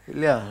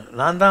இல்லையா?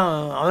 நான் தான்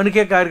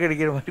அவனுக்கே கார்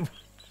கிடைக்கிற மாதிரி.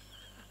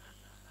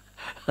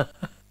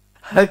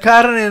 அது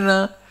காரணம் என்ன?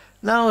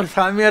 நான் ஒரு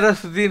சாமியாராக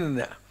சுற்றி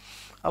இருந்தேன்.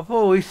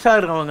 அப்போது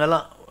இஸ்ஸார்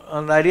அவங்கெல்லாம்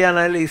அந்த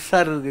ஹரியானாவில்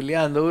இஸ்ஸார் இருக்குது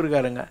இல்லையா, அந்த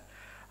ஊருக்காரங்க.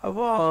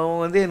 அப்போது அவங்க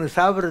வந்து எனக்கு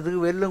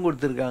சாப்பிட்றதுக்கு வெல்லம்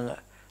கொடுத்துருக்காங்க.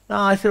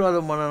 நான்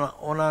ஆசீர்வாதம்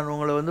பண்ணணும், நான்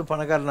உங்களை வந்து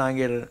பணக்காரன்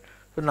ஆக்கிடுறேன்.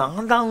 ஸோ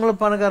நான் தான் அவங்கள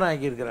பணக்காரன்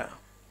ஆக்கியிருக்கிறேன்.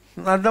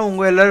 நான் தான்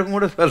உங்கள் எல்லாருக்கும்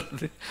கூட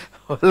சொல்கிறது,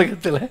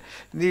 உலகத்தில்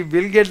நீ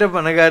பில்கேட்டை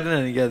பணக்காரன்னு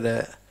நினைக்காத,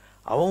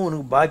 அவன்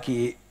உனக்கு பாக்கி.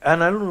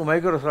 அதனால உனக்கு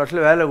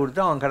மைக்ரோசாஃப்ட்டில் வேலை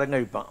கொடுத்து அவன் கடன்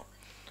கழிப்பான்.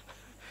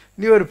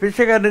 நீ ஒரு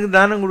பிச்சைக்காரனுக்கு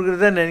தானம்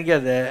கொடுக்குறதா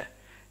நினைக்காத,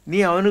 நீ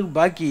அவனுக்கு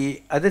பாக்கி,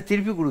 அதை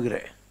திருப்பி கொடுக்குற.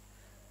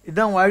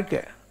 இதுதான்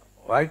வாழ்க்கை.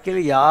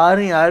 வாழ்க்கையில்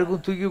யாரும்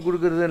யாருக்கும் தூக்கி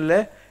கொடுக்குறதும் இல்லை,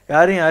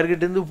 யாரும்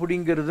யாருக்கிட்டேருந்து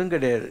பிடிங்கிறதும்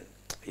கிடையாது.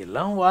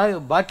 எல்லாம்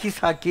பாக்கி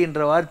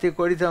சாக்கின்ற வார்த்தையை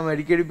கோடிசாமி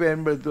அடிக்கடி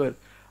பயன்படுத்துவார்.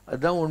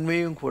 அதுதான்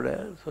உண்மையும் கூட.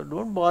 So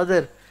don't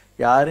father.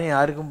 யாரும்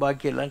யாருக்கும்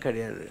பாக்கியெல்லாம்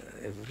கிடையாது.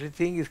 Every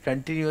thing is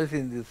continuous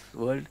in this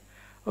world.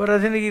 அவர்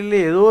ரசனைக்கு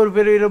ஏதோ ஒரு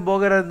பிறவியில்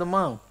போகிறா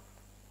இருந்தோமா,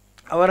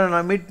 அவரை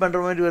நான் மீட் பண்ணுற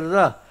மாதிரி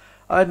வருதா?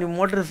 அவர் நீ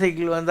மோட்டர்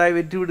சைக்கிள் வந்தால்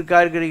வெற்றி விட்டு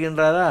கார்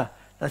கிடைக்கின்றாரா?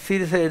 நான்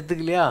சீரியஸாக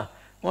எடுத்துக்கலையா?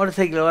 மோட்டர்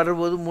சைக்கிளில்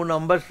வர்றபோது 3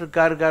 அம்பாஸ்டர்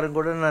காருக்காரன்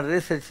கூட நான்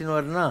ரேஸ் அடிச்சுன்னு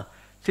வரேன்னா,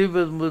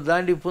 ஸ்ரீபெரும்புதூர்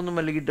தாண்டி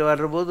பூந்தமல்லிக்கிட்ட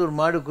வர்றபோது ஒரு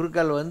மாடு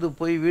குறுக்கால் வந்து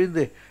போய்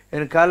விழுந்து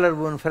எனக்கு காலர்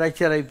போன்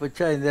ஃப்ராக்சர் ஆகி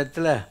போச்சா, இந்த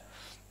இடத்துல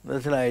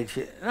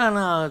ஆகிடுச்சு. நான்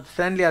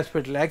ஸ்டான்லி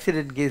ஹாஸ்பிட்டல்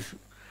ஆக்சிடென்ட் கேஸ்.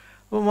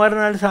 இப்போ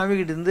மறுநாள்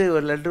சாமிக்கிட்டேருந்து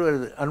ஒரு லெட்ரு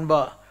வருது. அன்பா,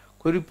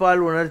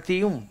 குறிப்பால்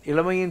உணர்த்தியும்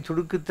இளமையின்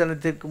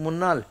சுடுக்குத்தனத்திற்கு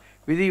முன்னால்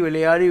விதி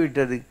விளையாடி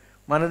விட்டது,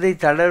 மனதை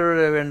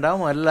தளர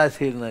வேண்டாம்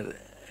அல்லாசைனார்.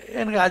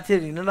 எனக்கு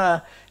ஆச்சரியம், என்னடா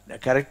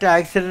கரெக்டாக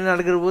ஆக்சிடென்ட்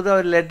நடக்கிற போது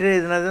அவர் லெட்டர்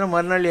எதுனாதுன்னா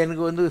மறுநாள்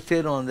எனக்கு வந்து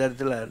சேரும் அந்த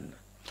இடத்துல.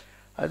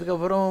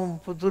 அதுக்கப்புறம்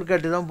புத்தூர்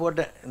கட்டு தான்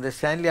போட்டேன். இந்த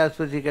ஸ்டான்லி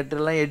ஆஸ்பத்திரி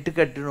கட்டுலாம் 8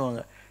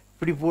 கட்டுன்னுவாங்க,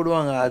 இப்படி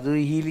போடுவாங்க. அது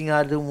ஹீலிங்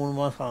ஆகிறதுக்கு 3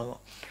 மாதம்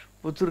ஆகும்.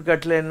 புத்தூர்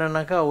கட்டில்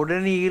என்னன்னாக்கா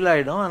உடனே ஹீல்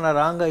ஆகிடும், ஆனால்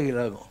ராங்காக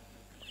ஹீல் ஆகும்.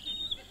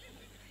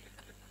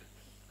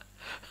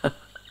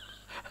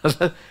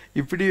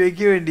 இப்படி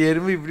வைக்க வேண்டிய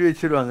எறும்பு இப்படி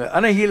வச்சுருவாங்க,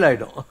 ஆனால் ஹீல்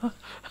ஆகிடும்.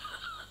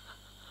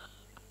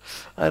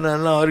 அதனால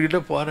நான் அவர்கிட்ட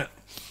போகிறேன்.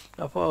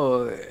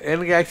 அப்போது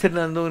எனக்கு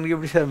ஆக்சிடென்ட் வந்து உங்களுக்கு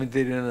எப்படி சாமி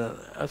தெரியும்?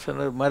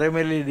 சொன்னார்,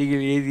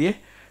 மறைமலையடிகள் எழுதிய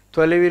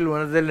தொலைவில்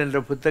உணர்தல் என்ற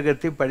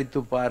புத்தகத்தை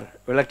படித்துப்பார்,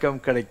 விளக்கம்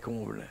கிடைக்கும்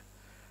அப்படின்னு.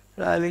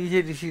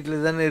 லிங்கேட்டி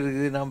சீட்டில் தானே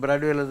இருக்குது, நான்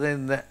பிராட்வேல தான்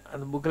இருந்தேன்.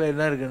 அந்த புக்கில்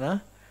என்ன இருக்குன்னா,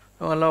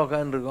 நம்மெல்லாம்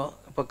உட்காந்துருக்கோம்,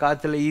 இப்போ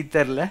காற்றுல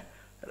ஈத்தரில்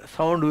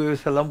சவுண்ட்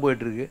வேவ்ஸ் எல்லாம்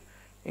போய்ட்டுருக்கு.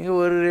 இங்கே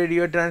ஒரு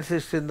ரேடியோ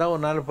டிரான்சிஸ்டர் இருந்தால்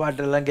ஒரு நாள்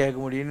பாட்டெல்லாம் கேட்க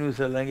முடியும்,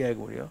 நியூஸ் எல்லாம் கேட்க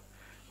முடியும்.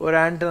 ஒரு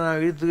ஆண்டனா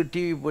இழுத்துக்கு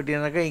டிவி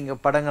போட்டினாக்கா இங்கே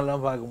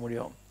படங்கள்லாம் பார்க்க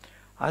முடியும்.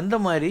 அந்த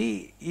மாதிரி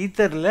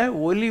ஈத்தரில்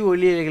ஒலி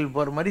அலைகள்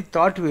போகிற மாதிரி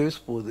தாட்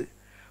வேவ்ஸ் போகுது.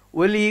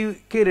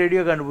 ஒலிக்கு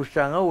ரேடியோ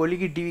கண்டுபிடிச்சிட்டாங்க,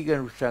 ஒலிக்கு டிவி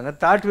கண்டுபிடிச்சிட்டாங்க.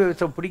 தாட்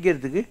வேவ்ஸை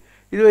பிடிக்கிறதுக்கு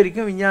இது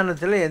வரைக்கும்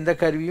விஞ்ஞானத்தில் எந்த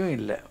கருவியும்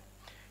இல்லை.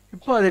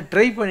 இப்போ அதை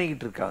ட்ரை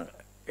பண்ணிக்கிட்டு இருக்காங்க.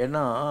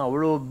 ஏன்னா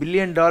அவ்வளோ $1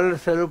 பில்லியன்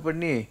செலவு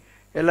பண்ணி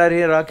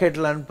எல்லாரையும்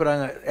ராக்கெட்டில்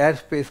அனுப்புகிறாங்க, ஏர்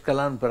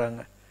ஸ்பேஸ்க்கெல்லாம்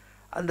அனுப்புகிறாங்க.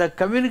 அந்த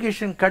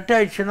கம்யூனிகேஷன் கட்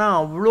ஆகிடுச்சுன்னா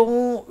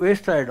அவ்வளோவும்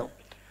வேஸ்ட் ஆகிடும்.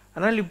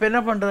 அதனால் இப்போ என்ன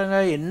பண்ணுறாங்க,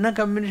 என்ன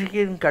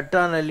கம்யூனிகேஷன் கட்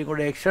ஆனாலும்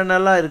கூட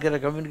எக்ஸ்டர்னலாக இருக்கிற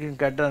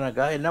கம்யூனிகேஷன் கட்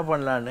ஆனாக்கா என்ன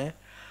பண்ணலான்னு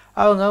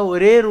அவங்க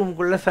ஒரே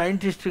ரூம்குள்ளே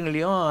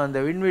சயின்டிஸ்ட்டுங்களையும் அந்த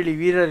விண்வெளி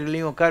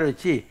வீரர்களையும் உட்கார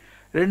வச்சு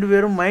 2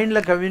 பேரும்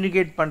மைண்டில்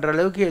கம்யூனிகேட் பண்ணுற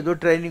அளவுக்கு ஏதோ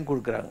ட்ரைனிங்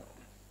கொடுக்குறாங்க.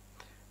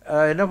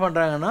 என்ன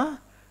பண்ணுறாங்கன்னா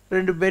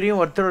 2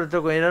 பேரையும் ஒருத்தர்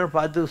கொஞ்ச நேரம்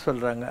பார்த்து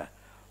சொல்கிறாங்க.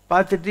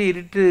 பார்த்துட்டு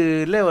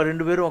இருட்டில்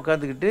 2 பேரும்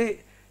உட்காந்துக்கிட்டு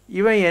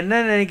இவன்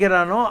என்ன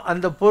நினைக்கிறானோ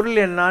அந்த பொருள்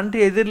என்னான்ட்டு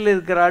எதிரில்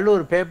இருக்கிற ஆள்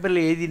ஒரு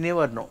பேப்பரில் எழுதினே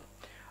வரணும்.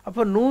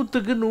 அப்போ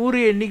 100க்கு 100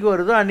 எண்ணிக்கை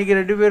வருதோ அன்றைக்கி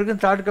 2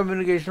 பேருக்கும் தாட்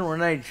கம்யூனிகேஷன்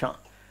ஒன்றாயிடுச்சான்.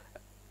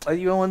 அது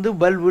இவன் வந்து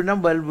பல்புனா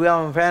பல்பு,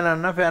 அவன்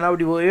ஃபேனானா ஃபேன்,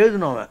 அப்படி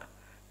எழுதணும் அவன்.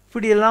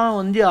 இப்படியெல்லாம்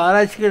வந்து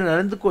ஆராய்ச்சிகள்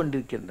நடந்து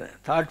கொண்டிருக்கின்றன.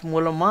 தாட்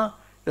மூலமாக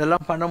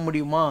இதெல்லாம் பண்ண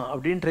முடியுமா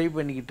அப்படின்னு ட்ரை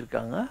பண்ணிக்கிட்டு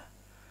இருக்காங்க.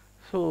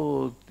 So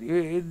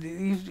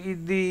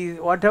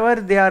what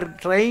ever they are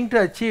trying to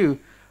achieve,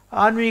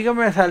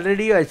 ஆன்மீகம் ஹஸ்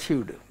ஆல்ரெடி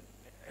அச்சீவ்டு.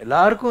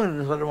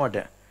 எல்லாருக்கும் சொல்ல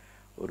மாட்டேன்.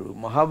 ஒரு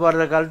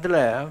மகாபாரத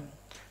காலத்தில்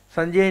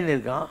சஞ்சயன்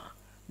இருக்கான்,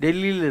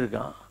 டெல்லியில்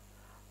இருக்கான்.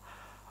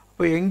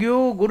 இப்போ எங்கேயோ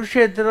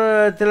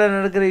குருஷேத்திரத்தில்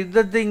நடக்கிற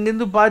யுத்தத்தை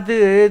இங்கேருந்து பார்த்து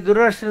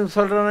துர்ராஷ்டிரனுக்கு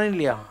சொல்கிறானா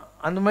இல்லையா,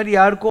 அந்த மாதிரி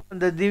யாருக்கும்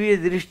அந்த திவ்ய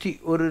திருஷ்டி,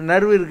 ஒரு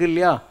நர்வு இருக்குது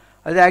இல்லையா,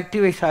 அது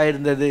ஆக்டிவைஸ்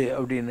ஆகிருந்தது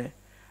அப்படின்னு.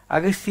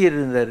 அகஸ்தியர்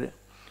இருந்தார்.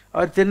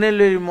 அவர்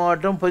திருநெல்வேலி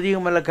மாவட்டம்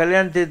பொதிகமலை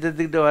கல்யாண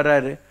தீர்த்தத்துக்கிட்ட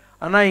வர்றாரு.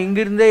 ஆனால்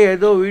இங்கிருந்தே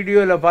ஏதோ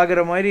வீடியோவில்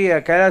பார்க்குற மாதிரி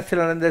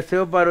கைலாசத்தில் நடந்த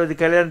சிவபார்வதி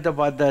கல்யாணத்தை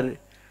பார்த்தாரு.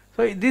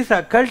 So this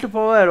occult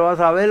power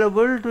was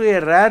available to A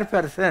rare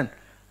person.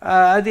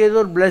 அது ஏதோ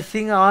ஒரு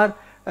blessing R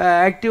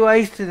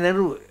ஆக்டிவைஸ்டு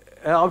nerve,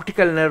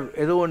 optical nerve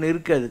ஏதோ ஒன்று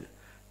இருக்குது.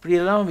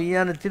 இப்படியெல்லாம்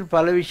விஞ்ஞானத்தில்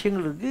பல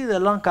விஷயங்கள் இருக்குது.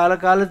 இதெல்லாம்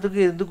காலத்துக்கு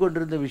இருந்து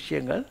கொண்டிருந்த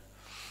விஷயங்கள்.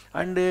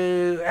 And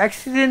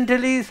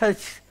accidentally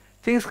such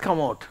things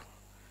come out.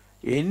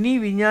 Any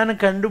விஞ்ஞான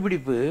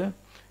கண்டுபிடிப்பு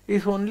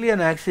is only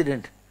an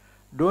accident.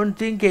 Don't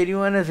think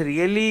anyone has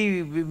really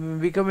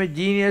become a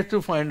genius to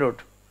find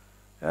out.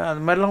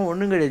 அந்த மாதிரிலாம்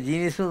ஒன்றும் கிடையாது.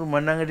 ஜீனியஸும் ஒரு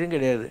மண்ணாங்கட்டியும்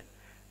கிடையாது.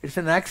 It's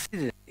an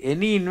accident.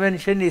 Any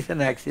invention is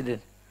an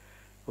accident.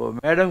 இப்போது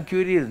மேடம்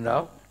கியூரி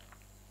இருந்தால்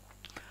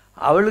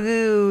அவளுக்கு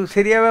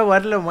சரியாகவே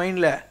வரல,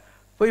 மைண்டில்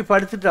போய்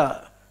படுத்துட்டா.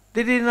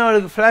 திடீர்னு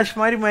அவளுக்கு ஃப்ளாஷ்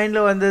மாதிரி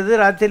மைண்டில் வந்தது,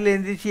 ராத்திரியில்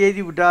எழுந்திரிச்சு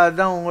எழுதி விட்டா.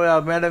 அதுதான்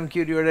உங்கள் madam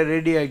கியூரியோட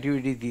radio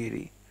activity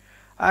theory.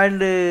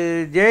 And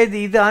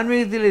இது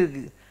ஆன்மீகத்தில்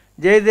இருக்குது.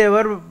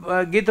 ஜெயதேவர்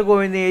கீத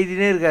கோவிந்தம்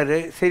எழுதினே இருக்கார்,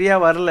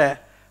 சரியாக வரல.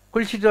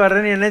 குளிச்சுட்டு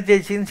வர்றேன்னு என்ன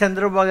தேய்ச்சின்னு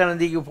சந்திரபாகா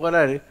நதிக்கு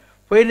போகிறாரு.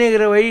 போயின்னு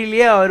இருக்கிற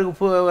வழியிலேயே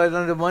அவருக்கு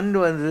அந்த மண்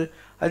வந்து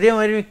அதே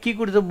மாதிரி கீ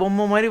கொடுத்த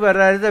பொம்மை மாதிரி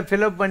வர்றாரு. அதை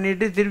ஃபில்அப்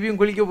பண்ணிவிட்டு திருப்பியும்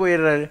குளிக்க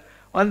போயிடுறாரு.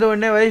 வந்த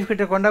உடனே ஒய்ஃப்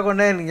கிட்ட கொண்டா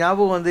எனக்கு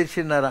ஞாபகம்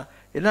வந்துருச்சுன்னாராம்.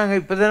 என்னங்க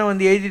இப்போ தானே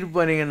வந்து எழுதிட்டு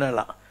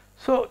போனீங்கன்னாலாம்.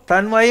 ஸோ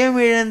தன்மயம்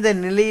இழந்த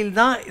நிலையில்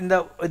தான் இந்த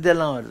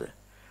இதெல்லாம் வருது.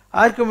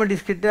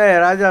 ஆர்கிமெடிஸ் கிட்ட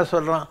ராஜா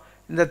சொல்கிறான்,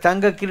 இந்த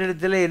தங்க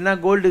கிரீடத்தில் என்ன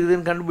கோல்டு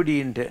இருக்குதுன்னு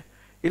கண்டுபிடின்ட்டு,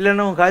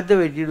 இல்லைன்னா அவன் காற்றை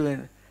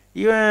வெட்டிடுவேன்.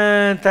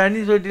 இவன் தண்ணி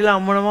தொட்டியில்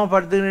அம்மனமாக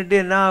படுத்துக்கிட்டு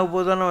என்ன ஆக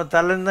போதோ நம்ம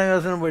தலைன்னு தான்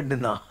யோசனை பண்ணிட்டு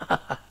இருந்தான்.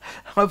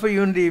 அப்போ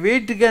இவனுடைய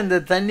வெயிட்டுக்கு அந்த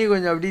தண்ணி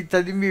கொஞ்சம் அப்படி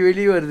ததும்பி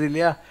வெளியே வருது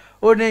இல்லையா,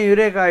 உடனே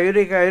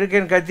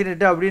யுரேக்கேன்னு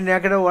கத்தினிட்டு அப்படியே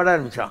நேக்கடாக ஓட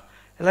ஆரம்பித்தான்.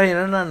 எல்லாம்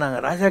என்னென்னா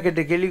நாங்கள் ராஜா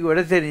கிட்ட கேள்விக்கு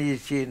விட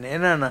தெரிஞ்சிச்சுன்னு.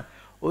 என்னன்னா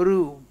ஒரு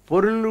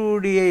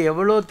பொருளுடைய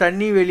எவ்வளோ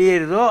தண்ணி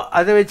வெளியேறுதோ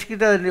அதை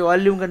வச்சுக்கிட்டு அதனுடைய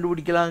வால்யூம்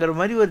கண்டுபிடிக்கலாங்கிற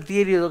மாதிரி ஒரு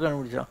தியரி ஏதோ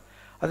கண்டுபிடிச்சான்.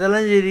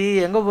 அதெல்லாம் சரி,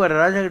 எங்கே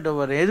போகிறேன், ராஜா கிட்ட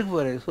போகிறேன், எதுக்கு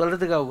போகிறேன்,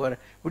 சொல்கிறதுக்காக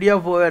போகிறேன், இப்படியா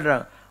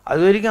போயிடுறாங்க.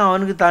 அது வரைக்கும்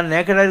அவனுக்கு தான்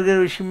நேக்கடாக இருக்கிற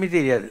விஷயமே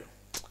தெரியாது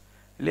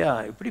இல்லையா.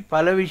 இப்படி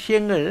பல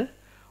விஷயங்கள்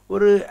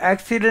ஒரு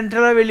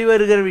ஆக்சிடென்டலாக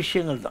வெளிவருகிற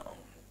விஷயங்கள் தான்.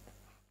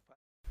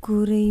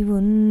 குறை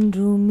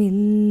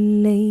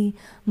ஒன்றுமில்லை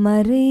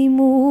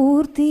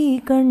மறைமூர்த்தி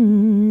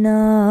கண்ணா,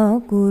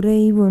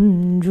 குறை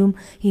ஒன்றும்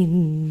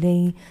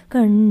இல்லை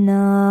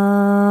கண்ணா,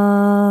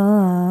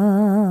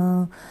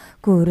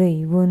 குறை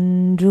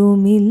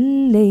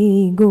ஒன்றுமில்லை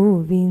கோ